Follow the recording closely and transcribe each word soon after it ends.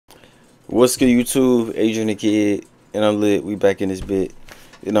What's good, YouTube? Adriannthakidd, and I'm lit. We back in this bit.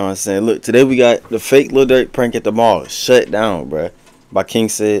 You know what I'm saying? Look, today we got the fake Lil Durk prank at the mall. Shut down, bruh. By King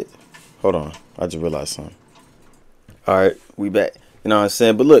said. Hold on. I just realized something. Alright, we back. You know what I'm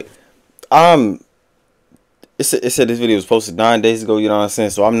saying? But look, it said this video was posted 9 days ago, you know what I'm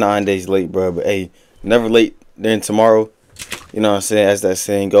saying? So I'm 9 days late, bruh. But hey, never late than tomorrow. You know what I'm saying? As that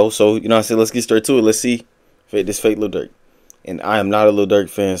saying goes. So, you know what I'm saying? Let's get straight to it. Let's see this fake Lil Durk. And I am not a Lil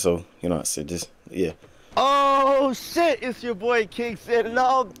Durk fan, so, you know what I'm saying? Just, yeah. Oh shit, it's your boy King said, and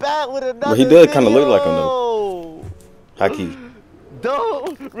I'm back with another But he does kind of look like him though. Haki.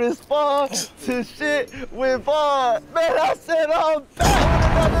 Don't respond to shit with bar. Man, I said I'm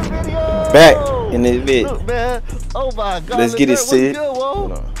back with another video. Back in this vid. Look, man. Oh my god. Let's get it set.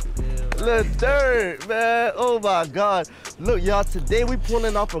 Lil Durk, man. Oh my god. Look, y'all, today we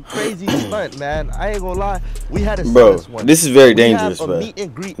pulling off a crazy stunt, man. I ain't gonna lie. We had a serious one. This is very dangerous, we have a meet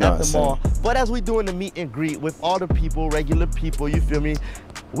and greet at the mall. But as we doing the meet and greet with all the people, regular people, you feel me?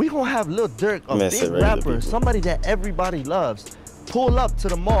 We gonna have Lil Durk, a big rapper, somebody that everybody loves, pull up to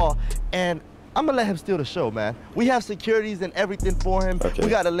the mall, and I'm gonna let him steal the show, man. We have securities and everything for him. Okay. We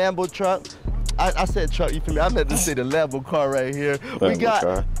got a Lambo truck. I said truck, you feel me? I meant to say the Lambo car right here. We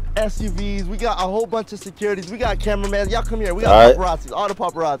got SUVs, we got a whole bunch of securities, we got cameramans. Y'all come here, we got paparazzis, all the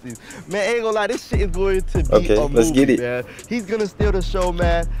paparazzis. Man, ain't gonna lie, this shit is going to be a movie, let's get it, man. He's gonna steal the show,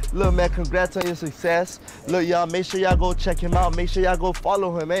 man. Look, man, congrats on your success. Look, y'all, make sure y'all go check him out. Make sure y'all go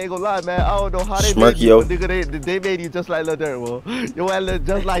follow him. I ain't gonna lie, man. I don't know how they made you, but nigga, they made you just like Lil Durk, well. You want to look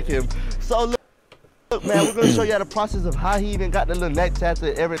just like him. So, look, man, we're gonna show y'all the process of how he even got the little neck tattoo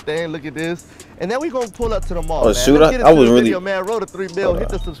and everything. Look at this. And then we're gonna pull up to the mall, man. Shoot, Let's get I was really video, man. Roll the 3 mil, hit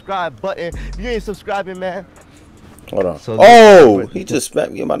the subscribe button. If you ain't subscribing, man. Hold on. So he just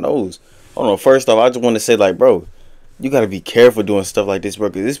smacked me in my nose. Hold on. First off, I just want to say, like, bro, you gotta be careful doing stuff like this,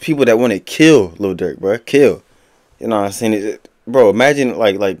 bro. Cause there's people that want to kill Lil Durk, bro. Kill. You know what I'm saying? Bro, imagine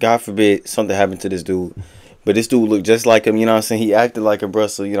like God forbid something happened to this dude, but this dude looked just like him. You know what I'm saying? He acted like him, bro.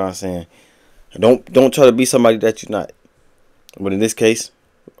 So you know what I'm saying? Don't try to be somebody that you're not. But in this case,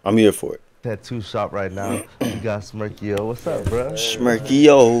 I'm here for it. Tattoo shop right now. We got Smirkio. What's up, bro?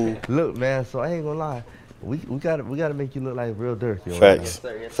 Smirkio. Look, man. So I ain't gonna lie. We gotta make you look like real Durk, yo. Facts.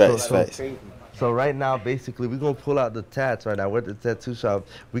 Facts. So right now, basically, we're gonna pull out the tats right now. We're at the tattoo shop.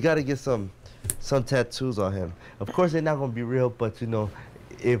 We gotta get some tattoos on him. Of course, they're not gonna be real, but you know,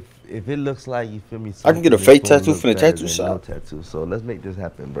 if it looks like, you feel me, I can get a fake tattoo from the tattoo shop. No tattoo. So let's make this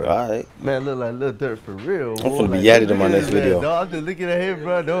happen, bro. All right. Man, look like Lil Durk for real. I'm gonna be added in my next video. No, I'm just looking at him,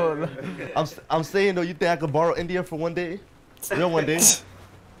 bro. No, I'm saying though, you think I could borrow India for one day? No, one day.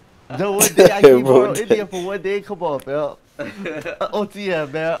 No, one day I can borrow India for one day. Come on, bro.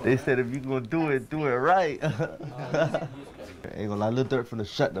 OTM, man. They said if you gonna do it right. Ain't gonna lie, Lil Durk finna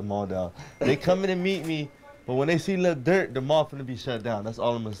shut the mall down. They come in and meet me. But when they see Lil Durk, the mall finna be shut down. That's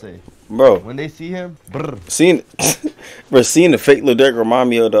all I'm gonna say. Bro. When they see him, seeing the fake Lil Durk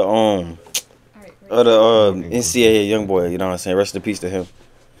remind me of the NCAA young boy, you know what I'm saying? Rest in peace to him.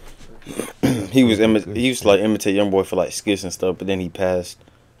 he used to like imitate young boy for like skits and stuff, but then he passed.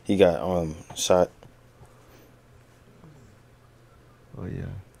 He got shot. Oh yeah.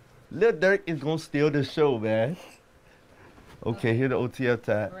 Lil Durk is gonna steal the show, man. Okay, here the OTF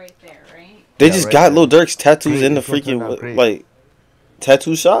tag. Right there, right? They just got Lil Durk's tattoos in the freaking like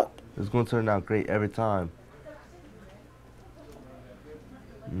tattoo shop. It's gonna turn out great every time.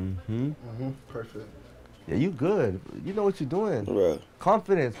 Perfect. Yeah, you good. You know what you're doing. Bro.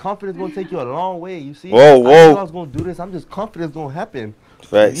 Confidence gonna take you a long way. You see? Whoa. I knew I was gonna do this. I'm just confident it's gonna happen.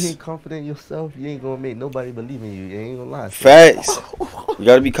 Facts. If you ain't confident in yourself, you ain't gonna make nobody believe in you. You ain't gonna lie. Facts. You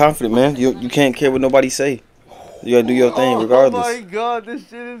gotta be confident, man. You can't care what nobody say. You gotta do your thing regardless. Oh my god, this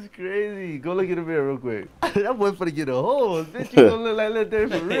shit is crazy. Go look in the mirror real quick. That boy's finna get a hole. Bitch, you gonna look like Lil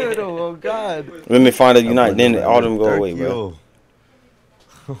Durk for real though. Oh god. When they find out you're not, then all of them go away, bro.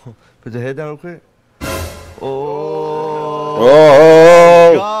 Put your head down real quick. Oh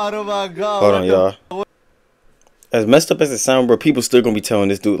my god. Hold on, y'all. As messed up as it sounds, bro, people still gonna be telling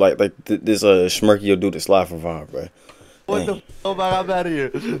this dude like this Smirkio dude is live for Vine, bro. What the oh my god, I'm out of here.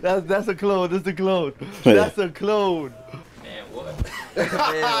 That's a clone. That's a clone. That's a clone. Man,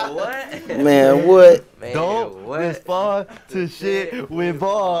 what? Man, what? Don't respond to shit with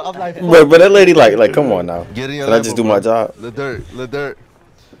ball. I'm like, but that lady like come on now. Get in your Can I just do my job? Lil Durk.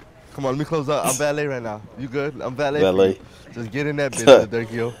 Come on, let me close up. I'm valet right now. You good? I'm valet. Valet. Just get in that bitch, Lil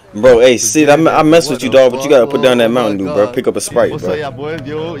Durk, yo. Bro, hey, see, I mess with you, dog, but you gotta put down that Mountain Dew, bro. Pick up a Sprite, What's bro. What's up, y'all,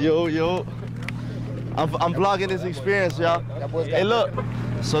 boys? Yo. I'm vlogging this experience, y'all. Hey, look.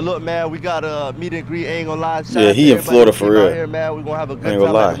 So look, man, we got a meet and greet. Ain't gonna lie. Yeah, he in Florida for real. Here, man. We gonna have a good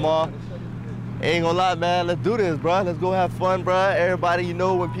time at the mall. Ain't gonna lie, man. Let's do this, bro. Let's go have fun, bro. Everybody, you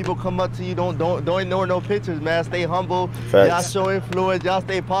know, when people come up to you, don't ignore no pictures, man. Stay humble. Facts. Y'all show influence. Y'all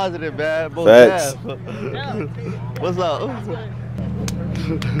stay positive, man. Both Facts. What's up?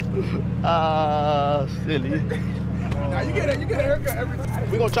 Silly. Nah, you get a haircut every time.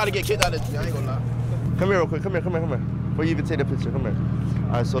 We gonna try to get kicked out of this. I ain't gonna lie. Come here real quick. Come here. Before you even take the picture, come here.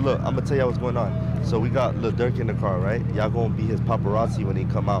 All right, so look, I'm gonna tell y'all what's going on. So we got Lil Durk in the car, right? Y'all gonna be his paparazzi when he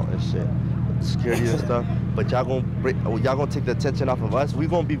come out and shit. Security and stuff. But y'all gonna take the attention off of us. We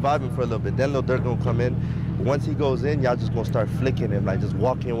gonna be vibing for a little bit. Then Lil Durk gonna come in. Once he goes in, y'all just gonna start flicking him, like just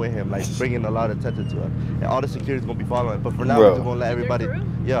walking with him, like bringing a lot of attention to him. And all the security's gonna be following. But for now, we're just gonna let everybody.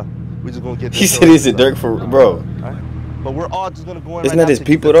 Yeah, we just gonna get. He said he's a Durk for bro. Right? But we're all just gonna go in. Isn't right that his now to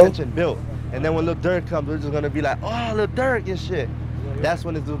people keep the though? tension built. And then when Lil Durk comes, we're just gonna be like, oh, Lil Durk and shit. That's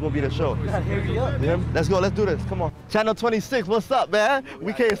when it's gonna be the show. Let's go, let's do this. Come on. Channel 26, what's up, man?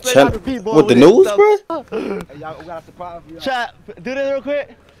 We can't explain how to people. With the news, bro? Hey, y'all, we got a surprise for y'all. Chat, do this real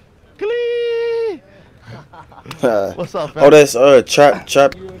quick. Clee. What's up, fam? Oh, that's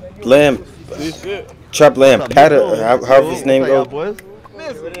Trap Lamb. Trap Lamb Patter, however his name goes. goes.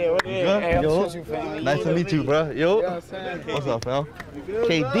 Yo, nice to meet you, bro. Yo, what's up, fam?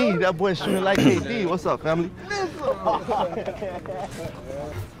 KD, that boy shooting like KD. What's up, family?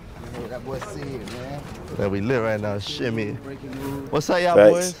 That boy see it, man. That we lit right now, shimmy. What's up, y'all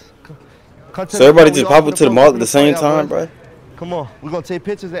boys? So everybody just pop up to the mall at the same time, bro? Come on, we're gonna take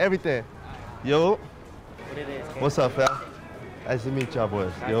pictures and everything. Yo, what's up, fam? Nice to meet y'all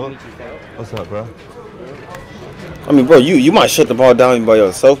boys. Yo, what's up, bro? I mean, bro, you might shut the ball down by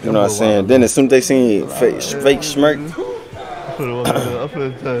yourself, you know what I'm saying? Then as soon as they see you fake smirk.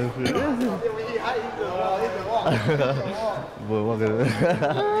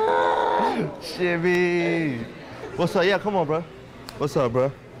 Shimmy. What's up? Yeah, come on, bro. What's up,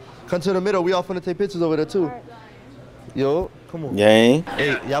 bro? Come to the middle. We all finna take pictures over there, too. Yo, come on. Gang.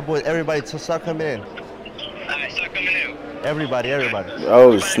 Hey, y'all boys, everybody, start coming in. Alright, start coming in. Everybody.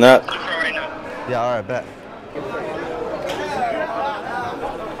 Oh, snap. Yeah, all right, bet.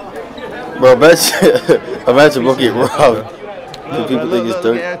 Bro, imagine we'll get robbed. Do people think it's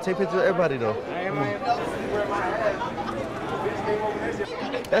Durk? Yeah, take pictures of everybody, though.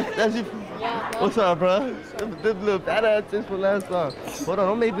 That's you. What's up, bro? This little fat ass just for last time. Hold on,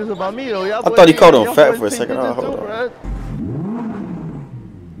 don't make this about me, though. Y'all I thought he called him fat for a second. Oh, hold on.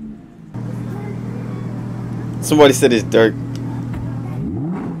 Somebody said it's Durk.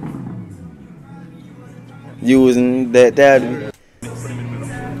 Using that daddy.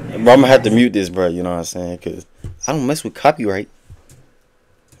 Bro, I'm gonna have to mute this, bro. You know what I'm saying? Cause I don't mess with copyright.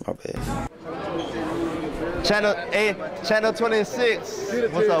 My bad. Channel 26.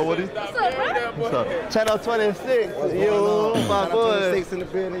 What's up, Woody? What's up, bro? What's up? Channel 26. Yo, my boy. 26 in the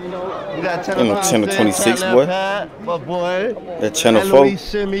building, you know. You got Channel 26, boy. My boy. That Channel 4.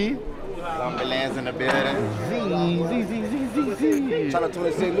 Shimmy. Lands in the building. Z. Channel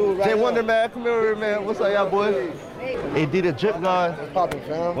 26, Lou, right? Jay Wonder, man. Come here, man. What's up, y'all, boy? Hey, D the drip guy. What's poppin',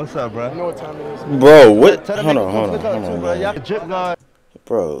 fam? What's up, bro? You know what time it is. Bro, what? Hold Hold on, on, bro. Y'all drip guy.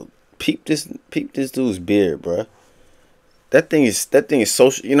 Bro, peep this dude's beard, bro. That thing is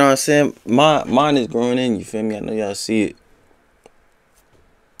social. You know what I'm saying? Mine is growing in. You feel me? I know y'all see it.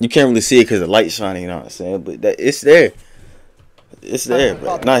 You can't really see it because the light's shining. You know what I'm saying? But it's there. It's there,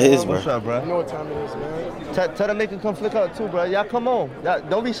 bro. Not his, bro. What's up, bro? You know what time it is, man. Tell them they can come flick out too, bro. Y'all come on.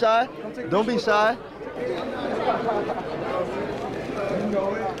 Don't be shy. Don't be shy.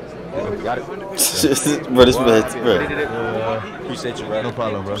 Got it. Bro, this man, bro. Appreciate you, bro. No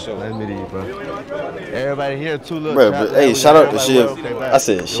problem, bro. Nice meeting you, bro. Everybody here too, look. Bro, but hey, shout out to Shiv. I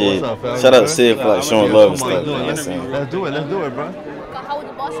said shit. Shout out to Shiv for like showing love and stuff. You know what I'm saying? Let's do it, bro. How was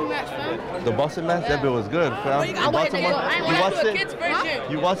the Boston match, fam? The Boston match, that bit was good, fam. You watched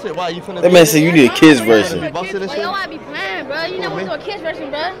it? You watched it? Why? You finna? That man said you need a kids version. You watched it and Well, shit? yo, I be playing, bro. You never went to a kids version,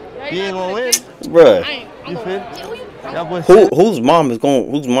 bro. You ain't gonna win. Bro, You feel? Y'all boys. whose mom is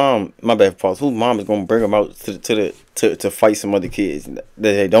my bad, Paul. Whose mom is gonna bring them out to fight some other kids that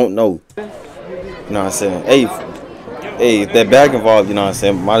they don't know? You know what I'm saying? Hey, if that bag involved, you know what I'm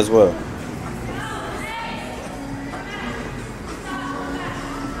saying? Might as well.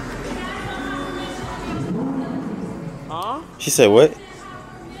 Huh? She said what?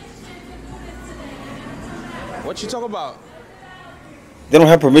 What you talking about? They don't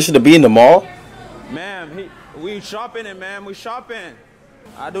have permission to be in the mall? Ma'am, we shopping it, man. We shopping.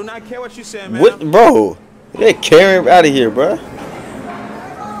 I do not care what you say, man. What, bro? They carrying out of here, bro.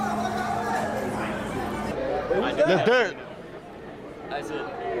 The dirt.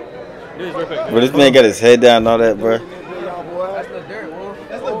 Bro, this man got his head down and all that, bro. That's the dirt, bro.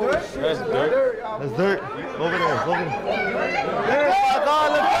 That's the dirt. That's Durk. Over there.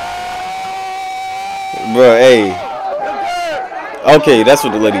 Bro, hey. Okay, that's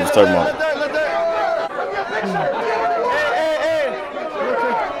what the lady was talking about.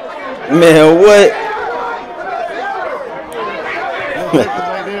 Man, what?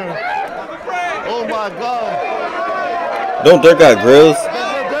 Oh my God. Don't Durk got grills? You know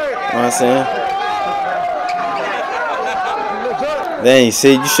what I'm saying? Dang, you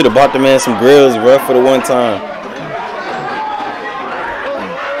said you should have bought the man some grills, bro, for the one time.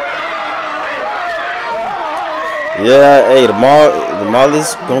 Yeah, hey, the mall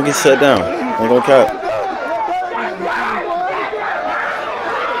is gonna get shut down. Ain't gonna count.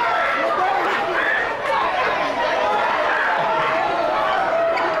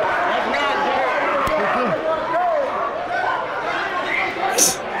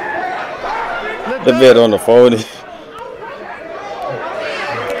 The bed on the phone.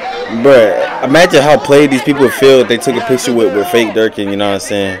 Bruh, imagine how played these people feel if they took a picture with fake Durk, and you know what I'm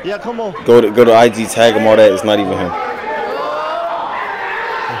saying? Yeah, come on. Go to IG, tag him, all that. It's not even him.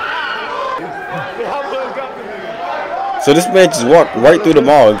 So this man just walked right through the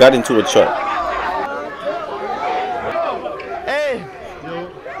mall and got into a truck. Hey.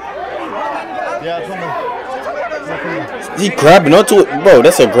 Yeah, come on. He grabbing onto it, bro.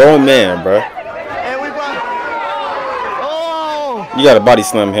 That's a grown man, bro. Hey, we got. Oh. You gotta body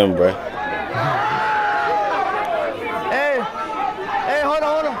slam him, bro. Hey, hold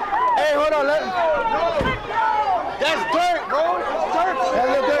on. Hey, hold on. That's Durk, bro. Durk.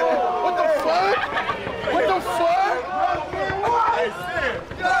 What the fuck?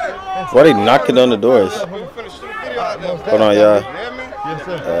 Why they knocking on the doors? Hold on, y'all. Yes,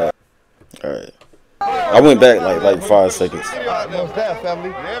 sir. Alright. I went back like 5 seconds. What's that, family?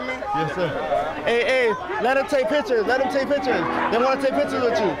 Yes, sir. Hey, let them take pictures. They want to take pictures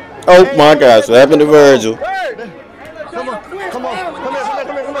with you. Oh my gosh, what happened to Virgil? Come on. Come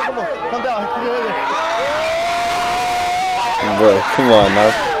down. Bro, come on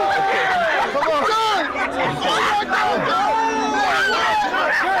now.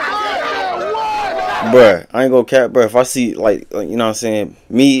 Bruh, I ain't gonna cap, bruh. If I see, like, you know what I'm saying,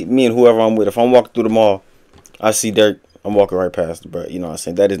 me and whoever I'm with, if I'm walking through the mall, I see Durk, I'm walking right past it, bruh. You know what I'm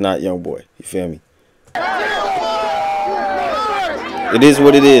saying? That is not young boy. You feel me? It is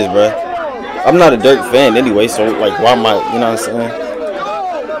what it is, bruh. I'm not a Durk fan anyway, so, like, why am I, you know what I'm saying?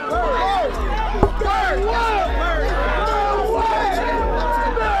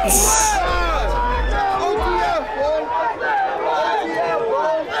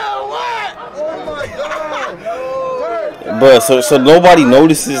 Bruh, so nobody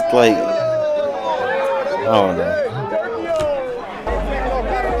notices, like, I don't know.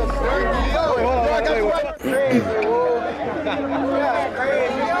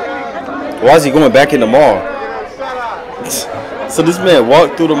 Why is he going back in the mall? So this man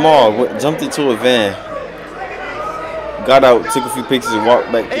walked through the mall, jumped into a van, got out, took a few pictures, and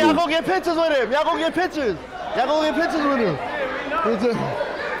walked back through. Hey, y'all go get pictures with him.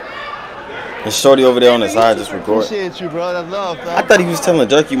 And Shorty over there on the side just recording. Appreciate you, bro. That's love, man. I thought he was telling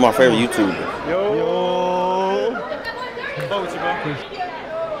Durk you my favorite YouTuber. Yo.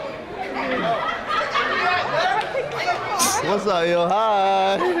 What's up, yo?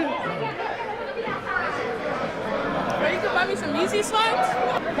 Hi. You can buy me some Yeezy slides?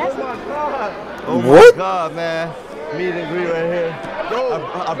 Oh what? My God, man. Meet and greet right here.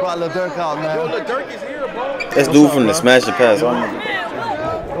 I brought Lil Durk out, man. Yo, Lil Durk is here, bro. That's dude from the Smash and Pass.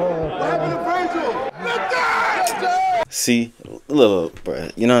 See, look, bro.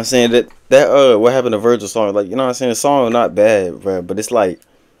 You know what I'm saying? That what happened to Virgil song? Like, you know what I'm saying? The song not bad, bro. But it's like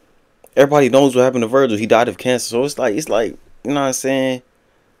everybody knows what happened to Virgil. He died of cancer. So it's like, you know what I'm saying?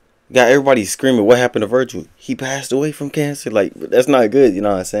 Got everybody screaming, what happened to Virgil? He passed away from cancer. Like, that's not good. You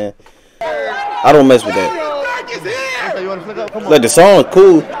know what I'm saying? I don't mess with that. Like, the song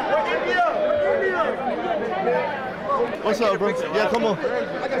cool. What's up, bro? Yeah, come on.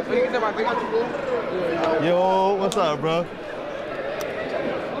 Yo, what's up, bro?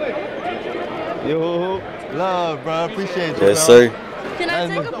 Yo, love, bro. Appreciate you. Yes, sir. Can I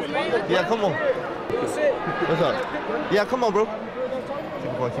take a picture? Yeah, come on. What's up? Yeah, come on, bro. Come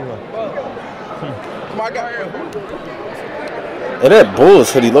on, I got here. Hey, that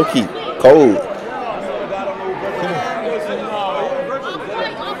Bulls hoodie low-key cold.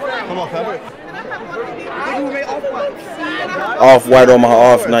 Come on, fabric. Off-white on my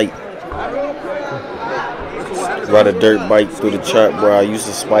off night. Ride a dirt bike through the trap, bro. I used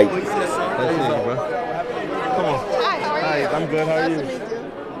to spike. Come on. Hi, I'm good. How are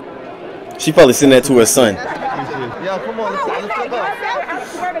you? She probably sent that to her son. Yeah, come on. Let's go. I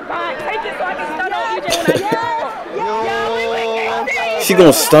swear to God, take it so I can stop She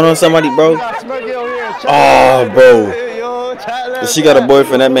gonna stun on somebody, bro. Oh, bro. If she got a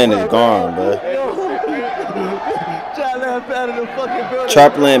boyfriend, that man is gone, bro.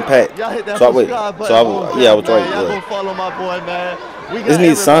 Trapland Pat. So wait. So I was, yeah, I was right. Yeah. Follow my boy, man. Isn't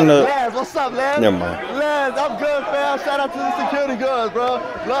he son of? Lance, what's up, Lance? Never mind. Lance, I'm good, fam. Shout out to the security guards, bro.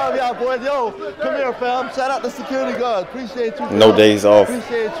 Love y'all, boys. Yo, come here, fam. Shout out to security guards. Appreciate you. No days off.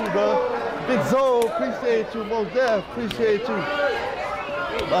 Appreciate you, bro. Big Zone, appreciate you. Most Def, appreciate you.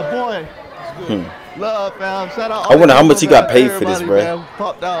 My boy. Love, fam. Shout out. I wonder how much he got paid for this, bro. Man,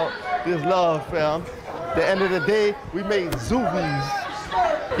 popped out this love, fam. The end of the day, we made zoomies.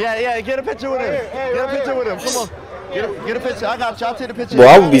 Yeah, get a picture with him. Get a picture with him. Come on. Get a picture. I got y'all. Take the picture. Bro,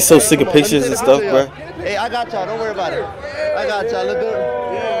 I would be so sick of pictures and stuff, bro. Hey, I got y'all. Don't worry about it. I got y'all. Look good.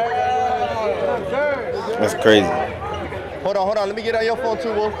 That's crazy. Hold on. Let me get on your phone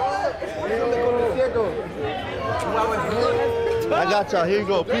too, Wolf. I got y'all. Here you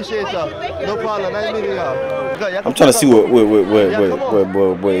go. Appreciate y'all. No problem. Nice meeting y'all. I'm trying to see what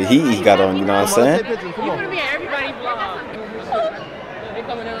he got on. You know what I'm saying? Come on. Everybody vlog. They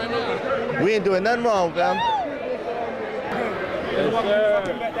coming in right now. We ain't doing nothing wrong, fam.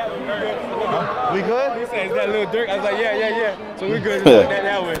 We good? He said, is that little Durk? I was like, yeah. So we good. Just like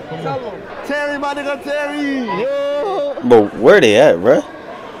that way. Terry, my nigga Terry. Yo. Bro, where they at, bro?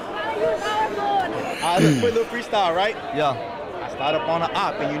 I just put a little freestyle, right? Yeah. I start up on an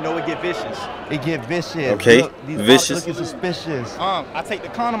op, and you know it get vicious. It get vicious. Okay, Look, these vicious. looking suspicious. I take the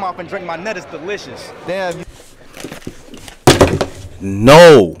condom off and drink my nut. It's delicious. Damn.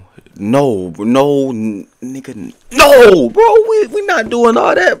 No, nigga, no, bro. We not doing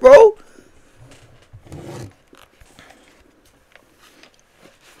all that, bro.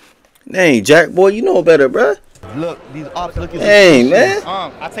 Dang, Jack, boy, you know better, bro. Look, these ops looking Hey, suspicious.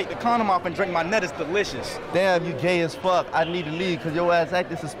 man. I take the condom off and drink my nut. It's delicious. Damn, you gay as fuck. I need to leave because your ass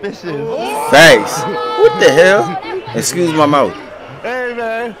acting suspicious. Thanks. What the hell? Excuse my mouth. Hey,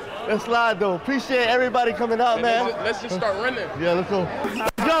 man. Let's slide, though. Appreciate everybody coming out, man. Let's just start running. Yeah, let's go.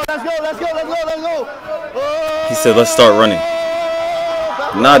 Let's go. Oh, He said, let's start running.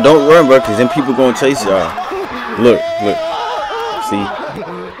 Nah, don't run, bro, because then people going to chase y'all. Look. See?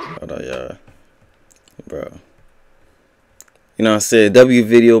 Hold on, y'all. Bro. You know what I said? W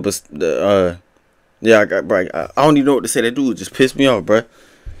video, but yeah, I don't even know what to say. That dude just pissed me off, bro.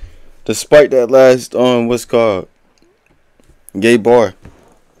 Despite that last what's called gay bar.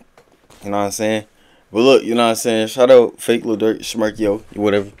 You know what I'm saying? But look, you know what I'm saying? Shout out fake Lil Durk, Schmirkio,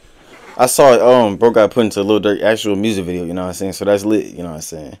 whatever. I saw it, bro got put into Lil Durk actual music video, you know what I'm saying? So that's lit, you know what I'm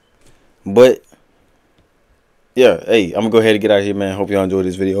saying? But yeah, hey, I'm gonna go ahead and get out of here, man. Hope y'all enjoyed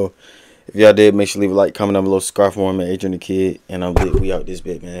this video. If y'all did, make sure to leave a like, comment down below, subscribe for more, man. Adriannthakidd, and I'm lit. We out this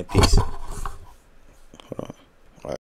bit, man. Peace.